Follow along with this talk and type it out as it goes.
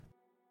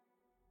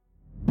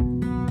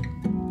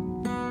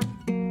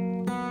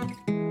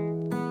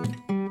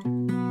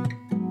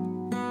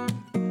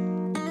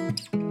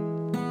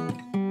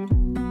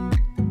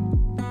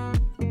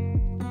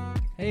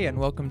Hey, and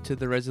welcome to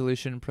the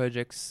Resolution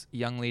Project's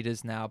Young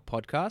Leaders Now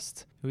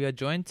podcast. We are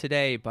joined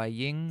today by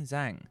Ying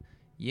Zhang.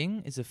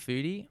 Ying is a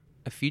foodie,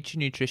 a future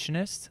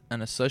nutritionist,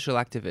 and a social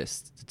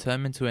activist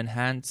determined to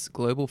enhance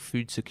global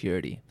food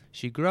security.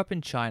 She grew up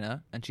in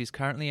China, and she's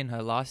currently in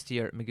her last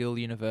year at McGill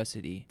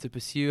University to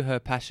pursue her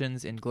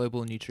passions in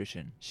global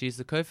nutrition. She is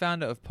the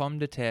co-founder of Pomme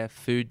de Terre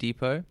Food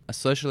Depot, a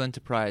social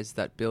enterprise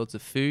that builds a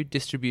food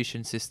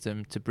distribution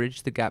system to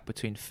bridge the gap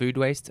between food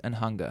waste and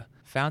hunger.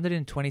 Founded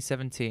in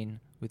 2017,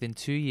 within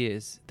 2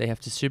 years, they have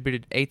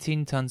distributed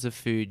 18 tons of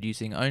food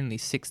using only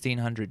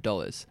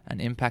 $1,600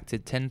 and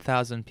impacted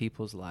 10,000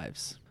 people's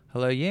lives.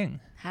 Hello,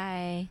 Ying.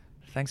 Hi.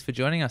 Thanks for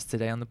joining us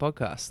today on the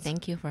podcast.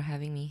 Thank you for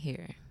having me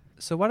here.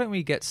 So why don't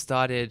we get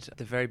started at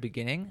the very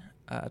beginning?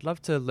 I'd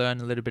love to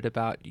learn a little bit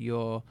about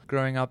your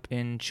growing up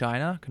in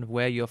China, kind of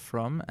where you're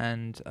from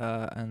and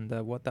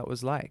what that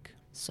was like.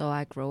 So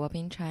I grew up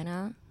in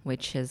China,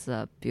 which is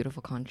a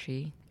beautiful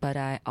country. But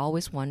I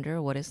always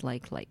wonder what it's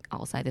like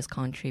outside this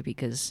country,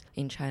 because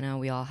in China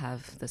we all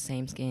have the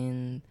same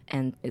skin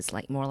and it's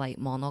like more like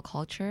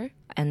monoculture.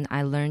 And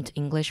I learned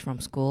English from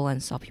school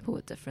and saw people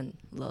with different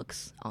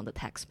looks on the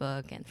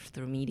textbook and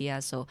through media.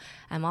 So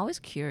I'm always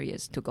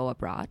curious to go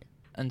abroad.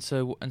 And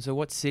so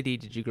what city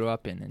did you grow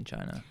up in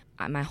China?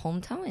 My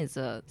hometown is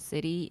a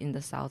city in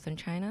the southern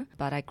China,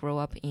 but I grew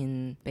up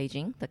in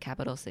Beijing, the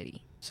capital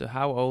city. So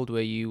how old were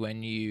you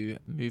when you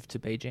moved to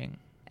Beijing?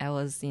 I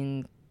was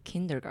in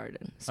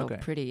kindergarten, so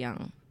pretty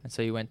young. And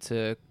so you went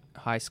to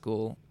high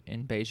school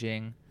in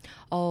Beijing?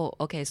 Oh,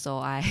 okay. So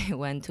I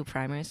went to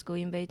primary school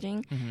in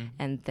Beijing,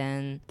 and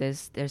then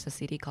there's a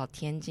city called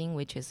Tianjin,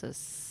 which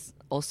is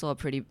also a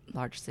pretty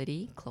large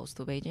city close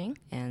to Beijing,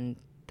 and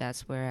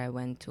that's where I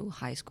went to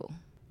high school.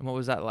 And what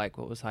was that like?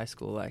 What was high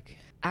school like?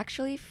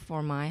 Actually,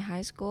 for my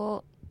high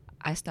school,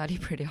 I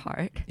studied pretty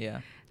hard.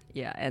 Yeah.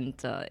 Yeah, and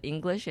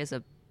English is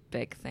a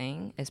big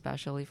thing,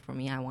 especially for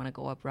me. I want to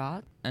go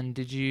abroad. And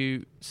did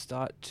you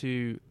start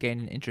to gain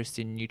an interest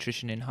in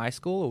nutrition in high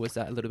school, or was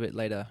that a little bit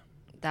later?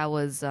 That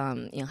was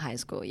in high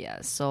school,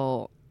 yeah.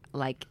 So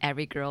like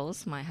every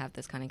girls might have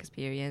this kind of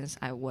experience.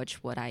 I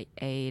watched what I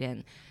ate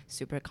and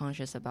super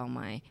conscious about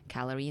my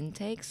calorie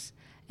intakes.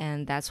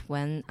 And that's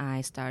when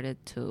I started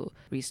to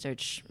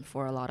research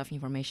for a lot of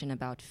information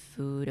about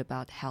food,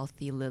 about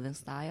healthy living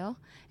style,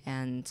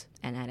 and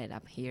ended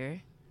up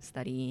here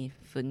studying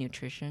food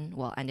nutrition.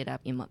 Well, ended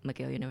up in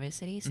McGill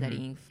University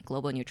studying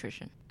global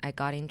nutrition. I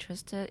got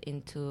interested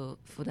into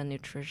food and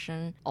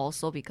nutrition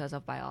also because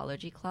of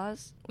biology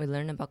class. We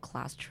learned about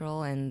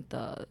cholesterol and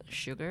the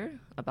sugar,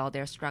 about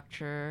their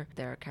structure,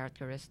 their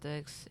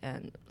characteristics,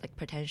 and like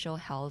potential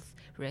health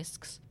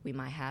risks we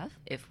might have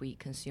if we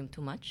consume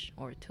too much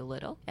or too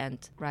little. And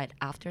right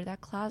after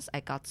that class,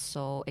 I got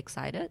so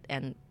excited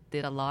and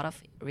did a lot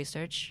of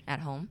research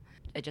at home.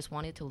 I just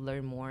wanted to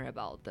learn more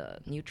about the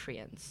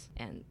nutrients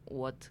and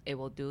what it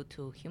will do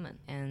to human.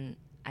 And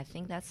I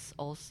think that's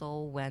also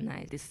when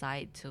I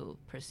decide to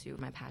pursue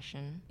my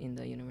passion in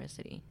the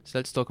university. So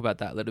let's talk about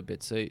that a little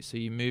bit. So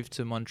you moved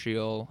to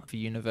Montreal for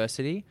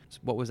university. So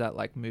what was that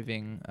like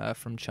moving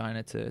from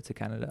China to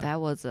Canada?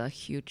 That was a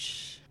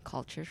huge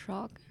culture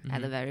shock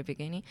at the very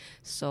beginning.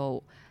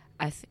 So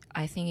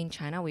I think in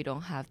China we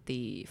don't have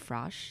the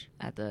frosh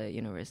at the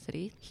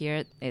university.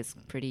 Here it's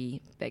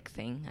pretty big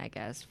thing, I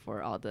guess,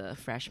 for all the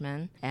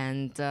freshmen.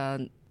 And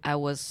I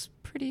was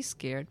pretty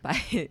scared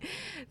by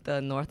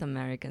the North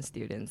American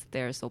students.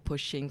 They're so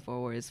pushing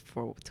forwards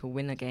to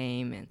win a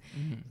game, and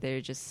they're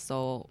just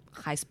so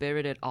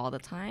high-spirited all the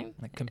time.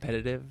 Like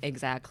competitive?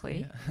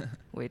 Exactly, yeah.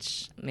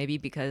 Which maybe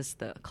because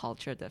the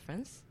culture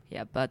difference.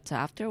 Yeah, but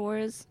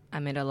afterwards, I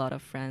made a lot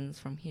of friends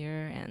from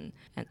here, and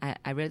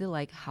I really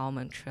like how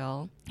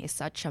Montreal is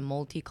such a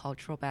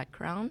multicultural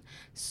background,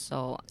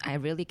 so I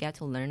really get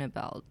to learn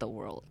about the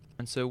world.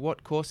 And so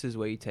what courses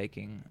were you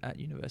taking at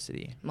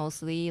university?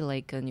 Mostly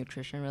like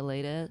nutrition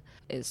related.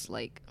 It's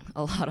like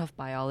a lot of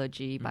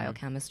biology,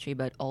 biochemistry,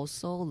 but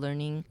also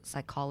learning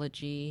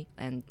psychology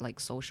and like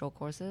social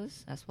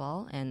courses as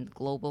well, and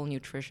global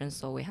nutrition.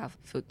 So we have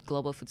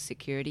global food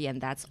security,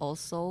 and that's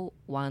also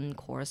one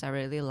course I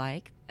really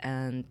like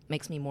and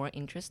makes me more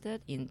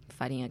interested in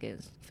fighting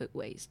against food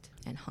waste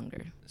and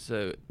hunger.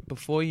 So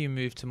before you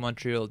moved to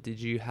Montreal,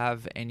 did you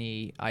have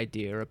any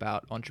idea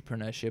about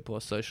entrepreneurship or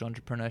social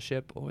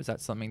entrepreneurship, or was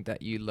that something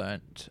that you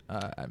learnt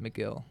at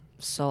McGill?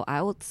 So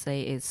I would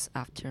say it's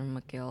after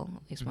McGill.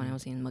 It's when I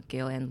was in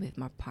McGill, and with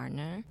my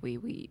partner,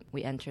 we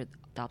entered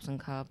Dobson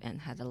Cup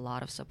and had a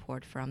lot of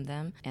support from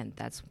them, and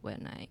that's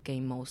when I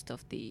gained most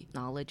of the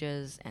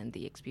knowledges and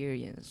the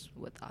experience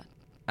with that.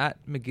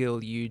 At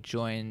McGill, you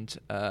joined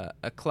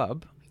a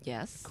club.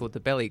 Yes. Called the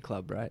Belly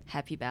Club, right?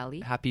 Happy Belly.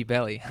 Happy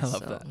Belly. I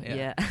love that.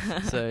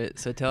 Yeah.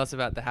 So tell us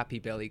about the Happy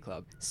Belly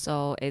Club.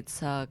 So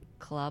it's a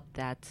club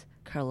that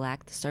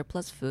collects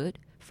surplus food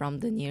from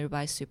the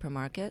nearby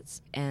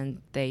supermarkets,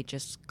 and they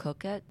just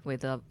cook it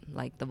with the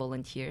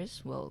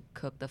volunteers will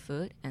cook the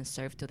food and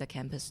serve to the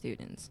campus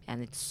students.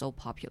 And it's so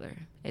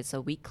popular. It's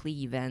a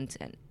weekly event,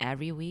 and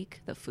every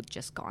week the food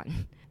just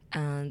gone.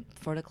 And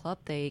for the club,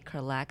 they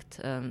collect,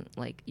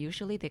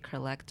 usually they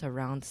collect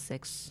around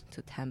 6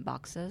 to 10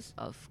 boxes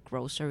of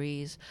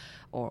groceries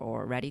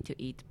or ready to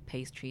eat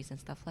pastries and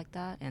stuff like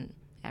that. And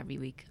every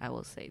week, I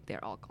will say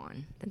they're all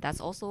gone. And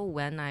that's also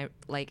when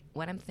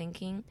when I'm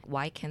thinking,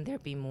 why can't there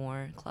be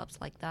more clubs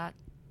like that?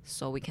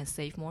 So we can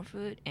save more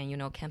food.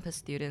 And, campus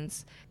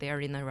students, they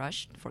are in a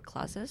rush for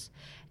classes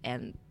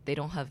and they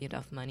don't have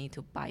enough money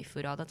to buy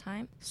food all the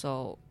time.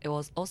 So it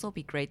will also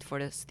be great for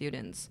the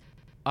students.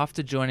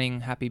 After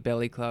joining Happy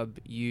Belly Club,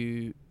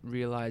 you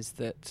realized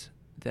that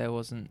there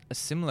wasn't a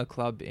similar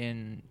club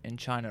in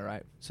China,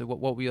 right? So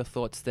what were your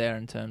thoughts there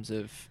in terms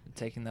of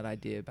taking that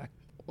idea back?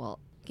 Well,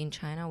 in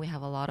China, we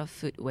have a lot of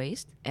food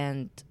waste,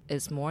 and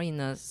it's more in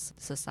a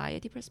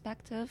society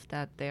perspective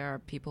that there are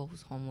people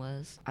who's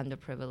homeless,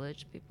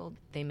 underprivileged people.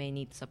 They may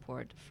need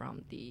support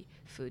from the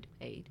food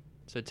aid.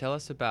 So tell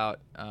us about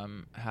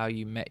how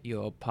you met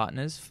your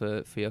partners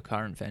for your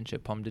current venture,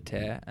 Pomme de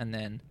Terre, and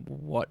then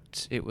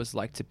what it was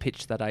like to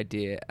pitch that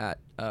idea at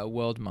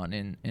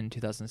Worldmon in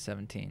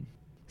 2017.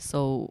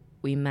 So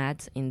we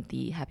met in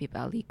the Happy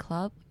Belly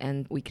Club,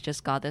 and we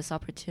just got this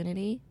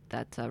opportunity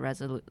that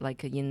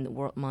in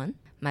Worldmon.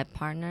 My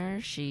partner,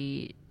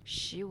 she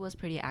was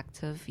pretty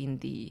active in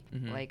the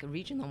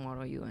regional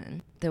model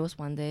UN. There was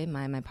one day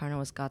my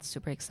partner got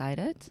super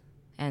excited,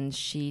 and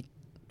she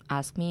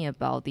asked me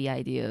about the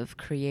idea of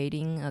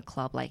creating a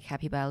club like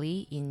Happy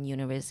Belly in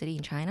university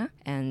in China.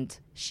 And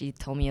she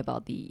told me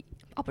about the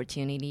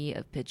opportunity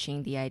of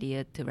pitching the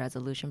idea to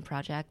Resolution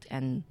Project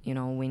and,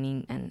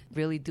 winning and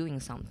really doing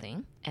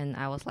something. And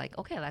I was like,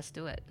 okay, let's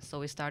do it.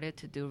 So we started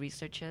to do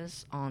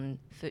researches on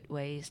food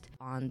waste,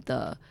 on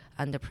the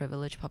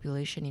underprivileged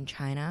population in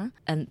China.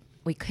 And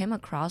we came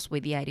across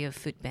with the idea of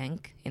food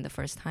bank in the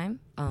first time,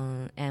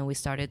 and we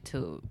started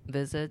to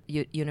visit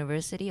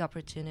university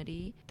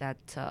opportunity that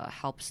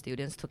helps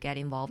students to get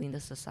involved in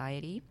the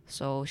society.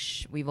 So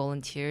we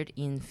volunteered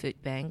in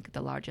food bank,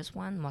 the largest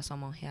one,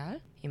 Moisson Montréal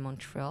in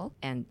Montreal,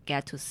 and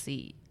get to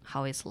see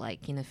how it's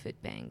like in a food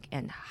bank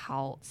and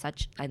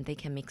and they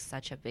can make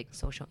such a big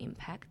social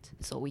impact.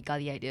 So we got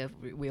the idea of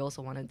we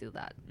also want to do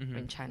that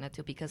in China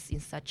too, because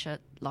in such a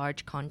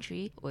large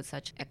country with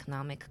such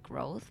economic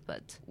growth,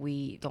 but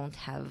we don't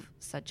have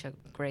such a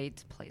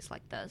great place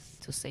like this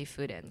to save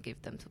food and give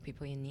them to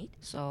people in need.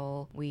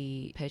 So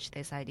we pitched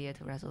this idea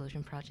to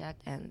Resolution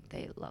Project and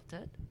they loved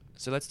it.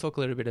 So let's talk a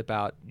little bit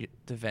about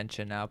the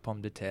venture now,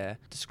 Pomme de Terre.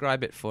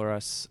 Describe it for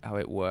us, how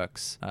it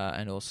works,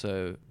 and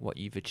also what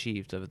you've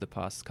achieved over the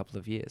past couple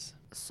of years.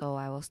 So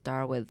I will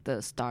start with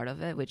the start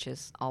of it, which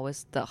is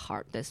always the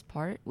hardest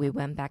part. We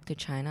went back to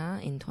China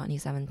in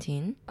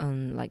 2017,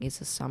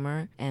 it's a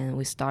summer, and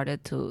we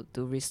started to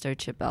do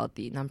research about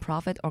the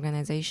nonprofit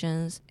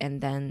organizations,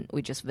 and then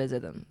we just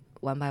visit them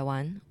one by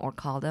one or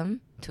call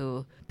them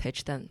to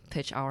pitch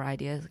our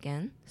ideas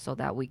again so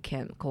that we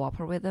can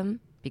cooperate with them.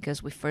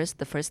 Because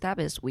the first step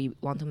is we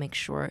want to make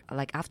sure,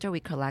 after we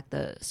collect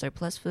the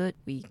surplus food,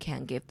 we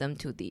can give them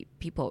to the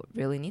people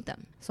who really need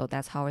them. So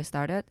that's how I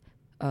started.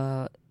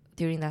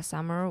 During that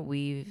summer,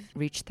 we've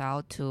reached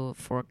out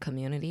for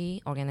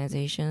community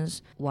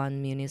organizations,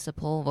 one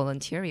municipal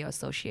voluntary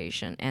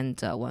association,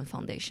 and one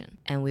foundation.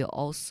 And we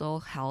also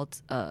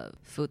held a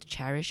food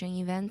cherishing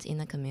event in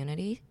the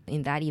community.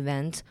 In that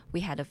event, we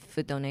had a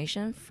food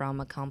donation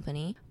from a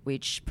company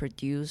which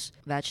produced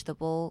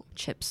vegetable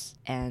chips,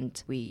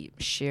 and we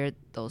shared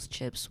those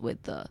chips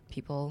with the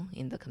people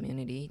in the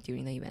community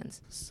during the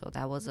events. So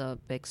that was a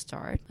big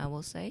start, I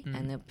will say,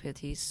 and a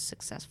pretty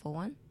successful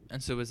one.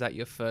 And so was that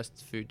your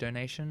first food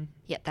donation?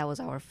 Yeah, that was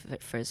our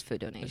first food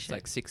donation. It's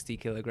like 60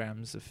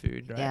 kilograms of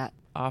food, right? Yeah.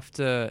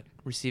 After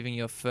receiving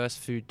your first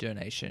food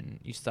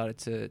donation, you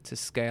started to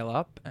scale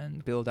up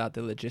and build out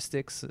the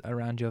logistics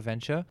around your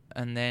venture.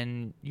 And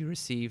then you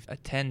received a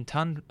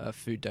 10-ton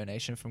food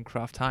donation from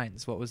Kraft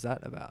Heinz. What was that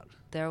about?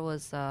 There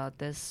was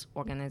this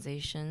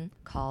organization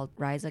called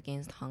Rise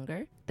Against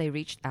Hunger. They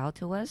reached out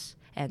to us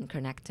and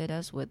connected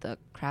us with the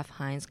Kraft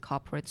Heinz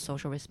Corporate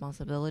Social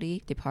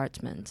Responsibility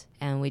Department.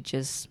 And we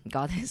just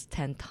got this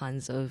 10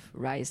 tons of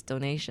rice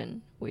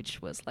donation,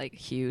 which was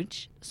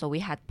huge. So we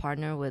had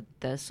partnered with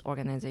this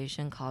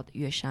organization called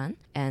Yueshan,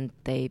 and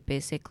they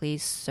basically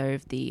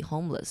serve the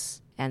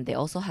homeless. And they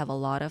also have a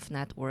lot of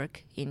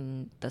network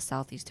in the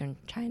southeastern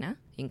China,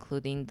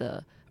 including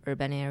the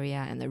urban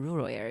area and the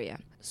rural area.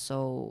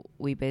 So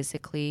we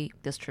basically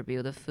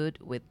distribute the food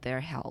with their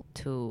help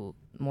to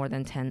more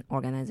than 10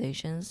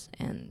 organizations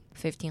and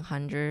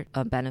 1,500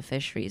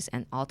 beneficiaries,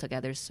 and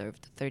altogether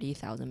served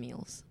 30,000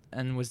 meals.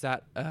 And was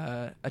that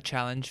a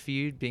challenge for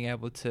you, being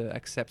able to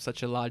accept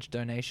such a large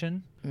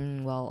donation?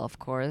 Well, of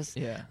course.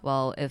 Yeah.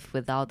 Well, if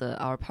without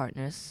our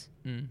partners,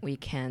 we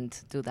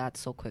can't do that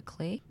so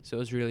quickly. So it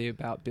was really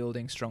about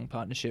building strong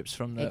partnerships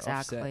from the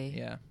Exactly. offset.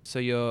 Yeah. So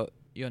your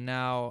you're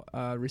now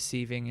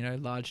receiving,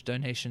 large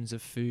donations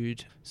of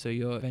food. So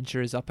your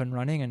venture is up and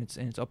running and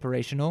it's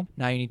operational.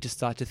 Now you need to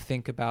start to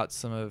think about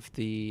some of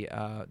the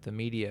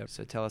media.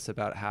 So tell us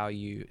about how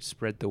you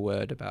spread the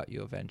word about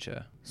your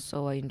venture.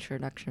 So an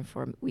introduction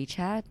for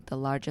WeChat, the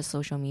largest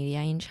social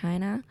media in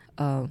China.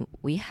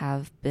 We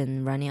have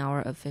been running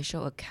our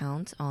official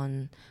account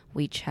on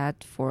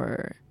WeChat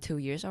for 2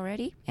 years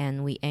already,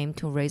 and we aim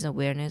to raise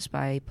awareness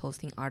by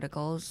posting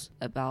articles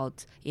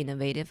about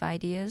innovative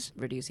ideas,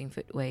 reducing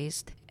food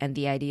waste, and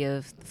the idea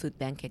of food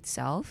bank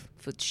itself,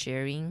 food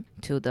sharing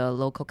to the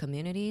local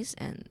communities,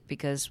 and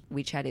because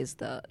WeChat is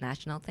the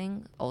national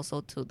thing,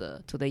 also to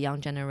the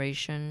young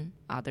generation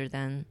other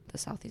than the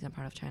southeastern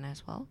part of China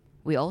as well.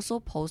 We also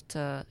post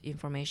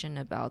information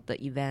about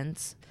the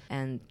events,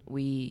 and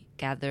we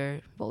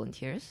gather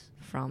volunteers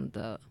from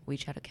the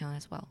WeChat account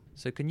as well.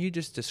 So can you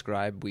just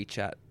describe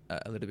WeChat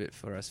a little bit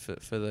for us,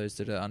 for those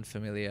that are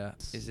unfamiliar?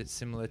 Is it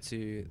similar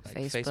to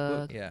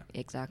Facebook? Yeah,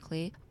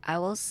 exactly. I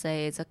will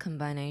say it's a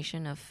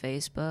combination of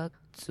Facebook,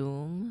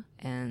 Zoom,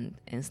 and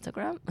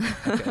Instagram.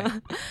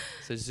 Okay.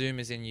 So Zoom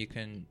is in you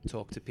can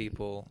talk to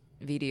people.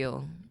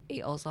 Video.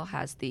 It also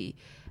has the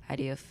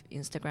idea of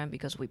Instagram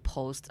because we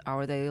post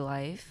our daily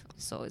life.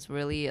 So it's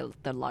really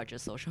the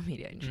largest social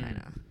media in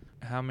China.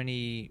 How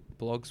many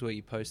blogs were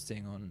you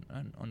posting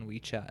on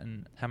WeChat,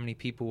 and how many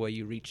people were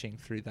you reaching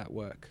through that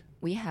work?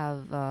 We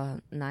have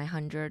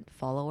 900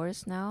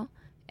 followers now,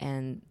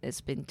 and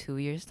it's been 2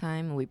 years'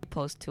 time. We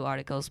post 2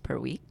 articles per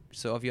week.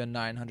 So of your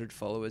 900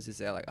 followers, is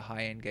there like a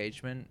high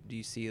engagement? Do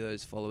you see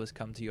those followers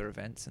come to your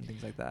events and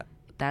things like that?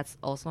 That's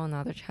also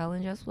another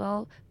challenge as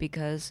well,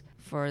 because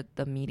for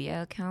the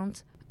media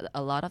account,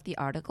 a lot of the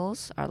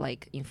articles are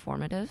like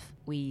informative.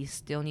 We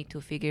still need to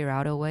figure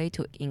out a way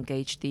to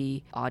engage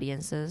the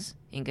audiences,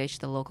 engage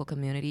the local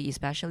community,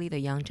 especially the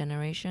young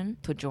generation,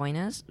 to join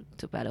us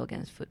to battle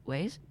against food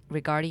waste.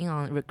 Regarding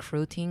on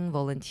recruiting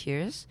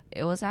volunteers,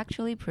 it was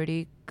actually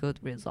pretty good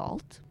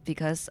result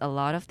because a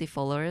lot of the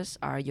followers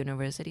are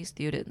university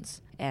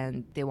students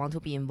and they want to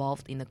be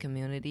involved in the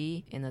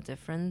community in a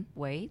different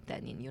way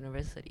than in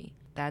university.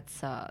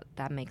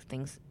 That makes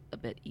things a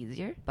bit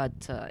easier,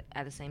 but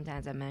at the same time,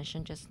 as I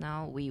mentioned just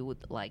now, we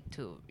would like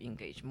to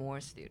engage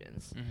more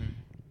students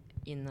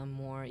in a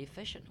more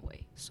efficient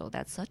way. So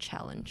that's a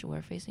challenge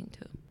we're facing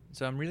too.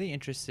 So I'm really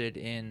interested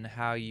in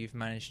how you've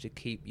managed to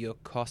keep your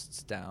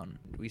costs down.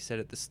 We said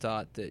at the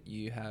start that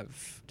you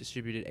have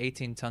distributed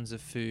 18 tons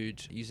of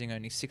food using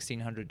only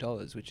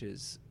 $1,600, which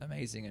is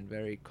amazing and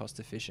very cost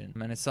efficient.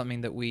 And it's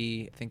something that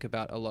we think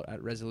about a lot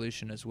at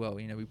Resolution as well.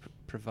 We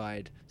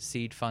provide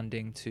seed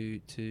funding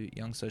to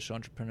young social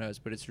entrepreneurs,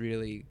 but it's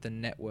really the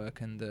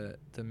network and the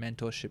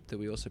mentorship that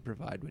we also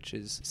provide, which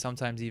is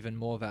sometimes even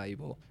more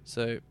valuable.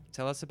 So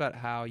tell us about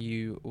how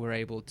you were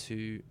able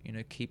to,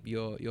 keep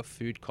your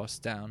food costs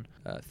down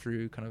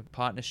through kind of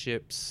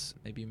partnerships,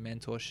 maybe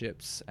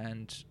mentorships,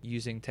 and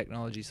using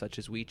technology such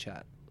as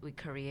WeChat. We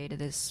created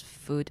this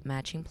food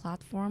matching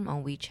platform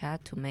on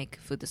WeChat to make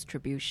food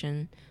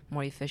distribution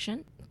more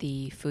efficient.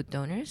 The food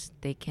donors,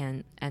 they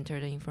can enter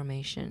the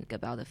information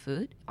about the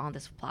food on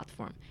this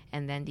platform,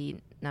 and then the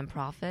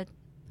nonprofit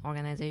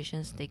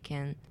organizations, they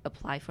can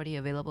apply for the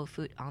available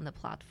food on the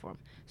platform.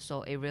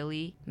 So it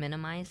really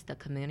minimized the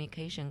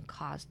communication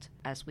cost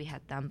as we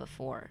had done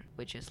before,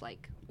 which is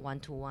like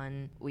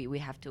one-to-one. We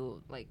have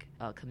to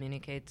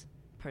communicate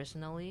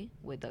personally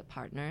with the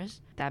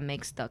partners. That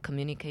makes the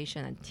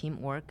communication and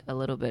teamwork a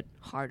little bit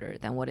harder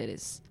than what it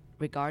is.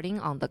 Regarding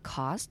on the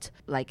cost,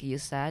 like you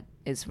said,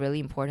 it's really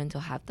important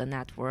to have the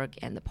network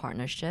and the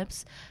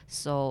partnerships.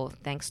 So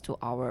thanks to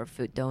our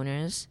food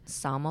donors,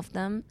 some of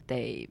them,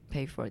 they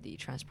pay for the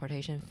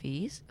transportation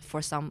fees.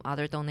 For some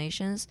other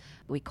donations,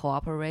 we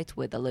cooperate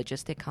with the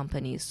logistic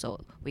companies,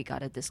 so we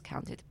got a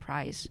discounted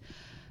price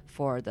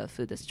for the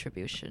food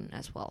distribution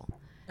as well.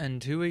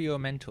 And who are your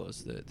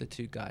mentors, the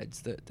 2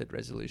 guides that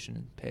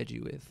Resolution paired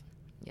you with?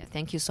 Yeah,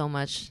 thank you so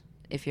much.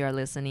 If you are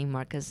listening,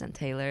 Marcus and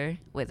Taylor,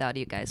 without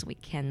you guys,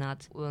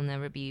 we'll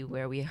never be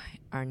where we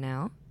are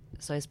now.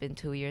 So it's been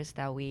 2 years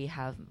that we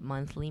have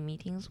monthly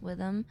meetings with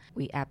them.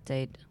 We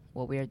update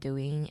what we are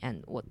doing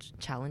and what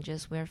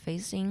challenges we are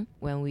facing.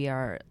 When we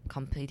are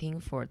competing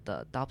for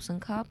the Dobson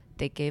Cup,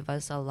 they gave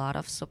us a lot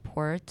of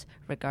support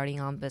regarding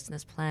on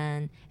business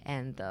plan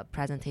and the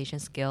presentation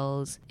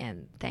skills,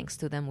 and thanks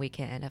to them we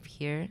can end up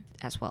here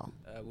as well.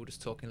 We were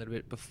just talking a little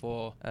bit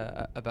before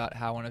about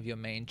how one of your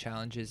main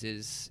challenges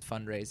is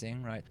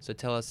fundraising, right? So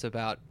tell us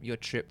about your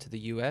trip to the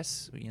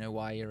US,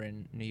 why you're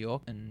in New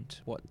York and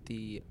what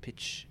the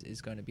pitch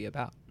is going to be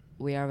about.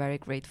 We are very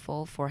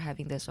grateful for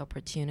having this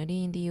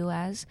opportunity in the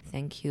U.S.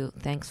 Thank you.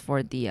 Thanks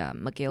for the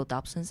McGill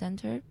Dobson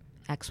Center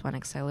X1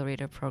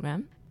 Accelerator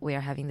program. We are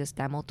having this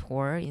demo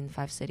tour in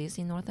 5 cities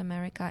in North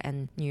America,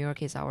 and New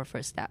York is our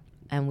first step.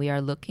 And we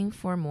are looking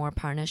for more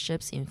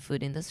partnerships in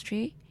food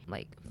industry,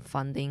 like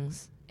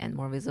fundings and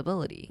more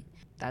visibility.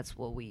 That's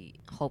what we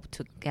hope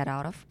to get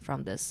out of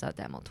from this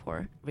demo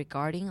tour.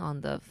 Regarding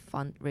on the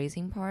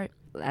fundraising part,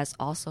 as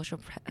all social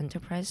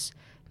enterprise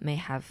may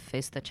have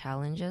faced the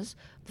challenges.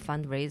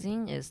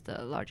 Fundraising is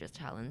the largest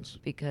challenge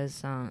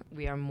because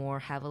we are more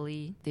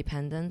heavily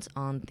dependent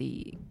on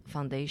the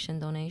foundation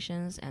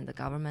donations and the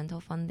governmental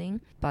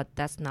funding, but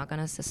that's not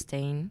going to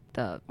sustain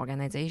the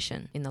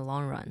organization in the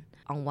long run.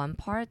 On one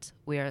part,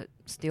 we are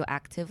still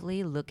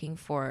actively looking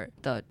for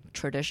the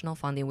traditional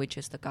funding, which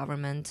is the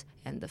government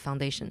and the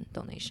foundation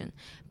donation.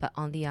 But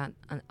on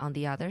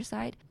the other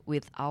side,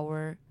 with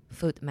our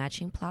food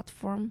matching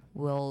platform,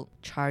 will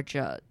charge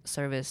a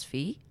service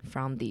fee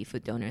from the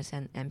food donors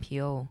and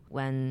NPO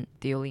when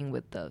dealing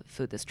with the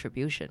food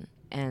distribution.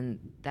 And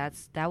that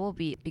will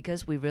be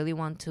because we really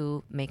want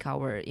to make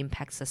our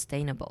impact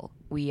sustainable.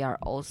 We are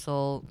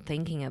also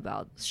thinking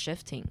about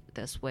shifting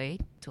this way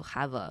to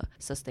have a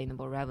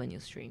sustainable revenue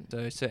stream.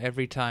 So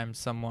every time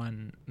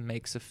someone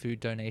makes a food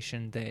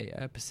donation,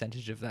 a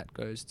percentage of that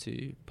goes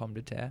to Pomme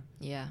de Terre?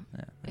 Yeah,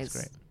 that's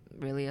great.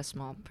 Really a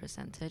small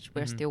percentage.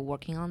 We're still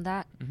working on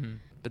that.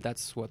 But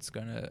that's what's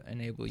going to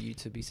enable you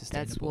to be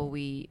sustainable. That's what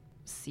we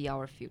see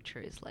our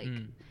future is like.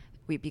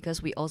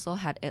 Because we also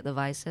had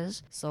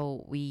advices,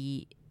 so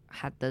we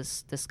had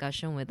this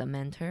discussion with a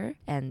mentor,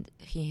 and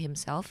he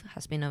himself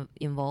has been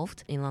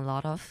involved in a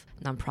lot of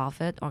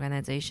nonprofit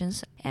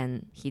organizations,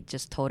 and he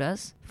just told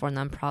us for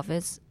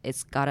nonprofits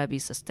it's gotta be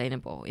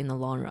sustainable in the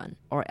long run,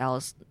 or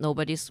else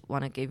nobody's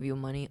wanna give you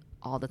money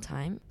all the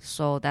time.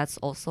 So that's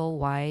also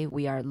why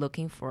we are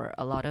looking for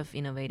a lot of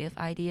innovative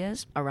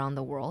ideas around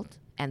the world,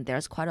 and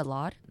there's quite a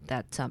lot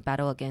that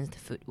battle against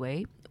food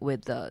waste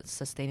with the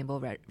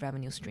sustainable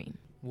revenue stream.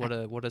 What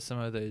are some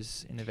of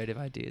those innovative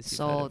ideas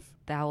you've heard So of?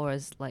 that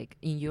was like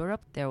in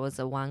Europe, there was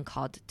a one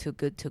called Too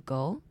Good To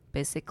Go.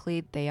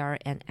 Basically, they are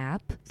an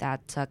app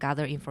that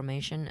gather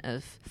information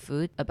of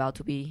food about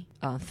to be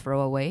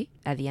thrown away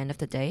at the end of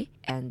the day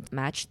and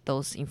match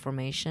those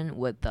information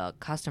with the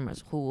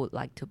customers who would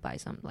like to buy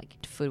some like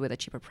food with a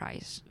cheaper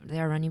price.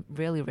 They are running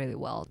really, really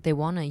well. They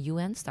won a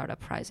UN startup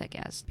prize, I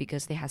guess,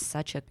 because they have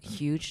such a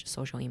huge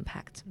social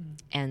impact.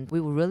 And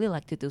we would really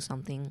like to do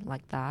something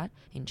like that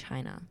in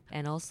China.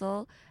 And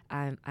also,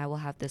 I will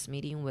have this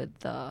meeting with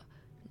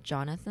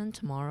Jonathan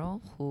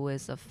tomorrow, who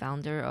is a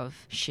founder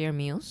of Share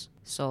Meals.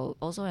 So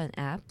also an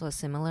app, a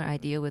similar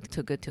idea with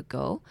Too Good To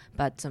Go,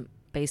 but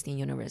based in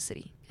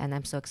university. And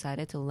I'm so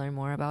excited to learn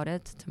more about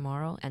it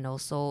tomorrow, and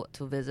also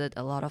to visit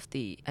a lot of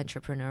the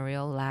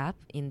entrepreneurial lab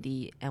in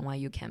the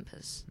NYU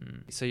campus.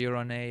 So you're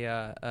on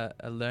a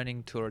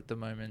learning tour at the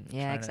moment.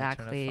 Yeah,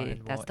 exactly. Trying to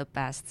find That's the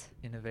best.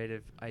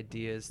 Innovative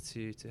ideas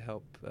to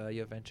help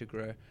your venture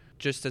grow.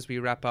 Just as we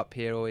wrap up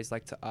here, I always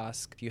like to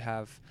ask if you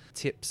have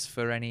tips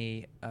for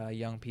any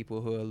young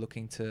people who are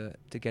looking to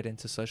get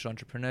into social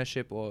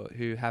entrepreneurship, or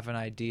who have an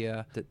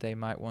idea that they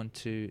might want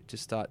to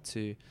start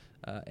to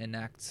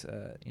enact.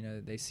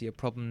 They see a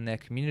problem in their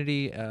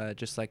community,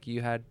 just like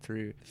you had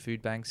through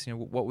food banks.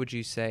 What would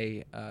you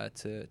say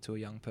to a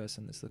young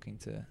person that's looking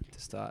to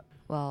start?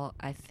 Well,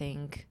 I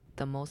think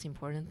the most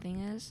important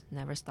thing is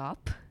never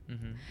stop.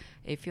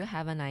 If you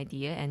have an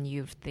idea and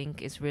you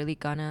think it's really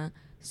gonna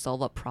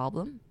solve a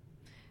problem,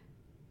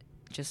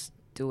 just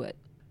do it.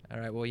 All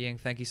right. Well, Ying,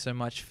 thank you so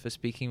much for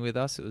speaking with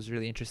us. It was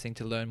really interesting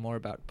to learn more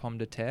about Pomme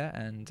de Terre,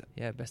 and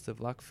best of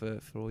luck for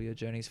all your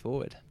journeys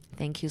forward.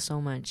 Thank you so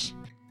much.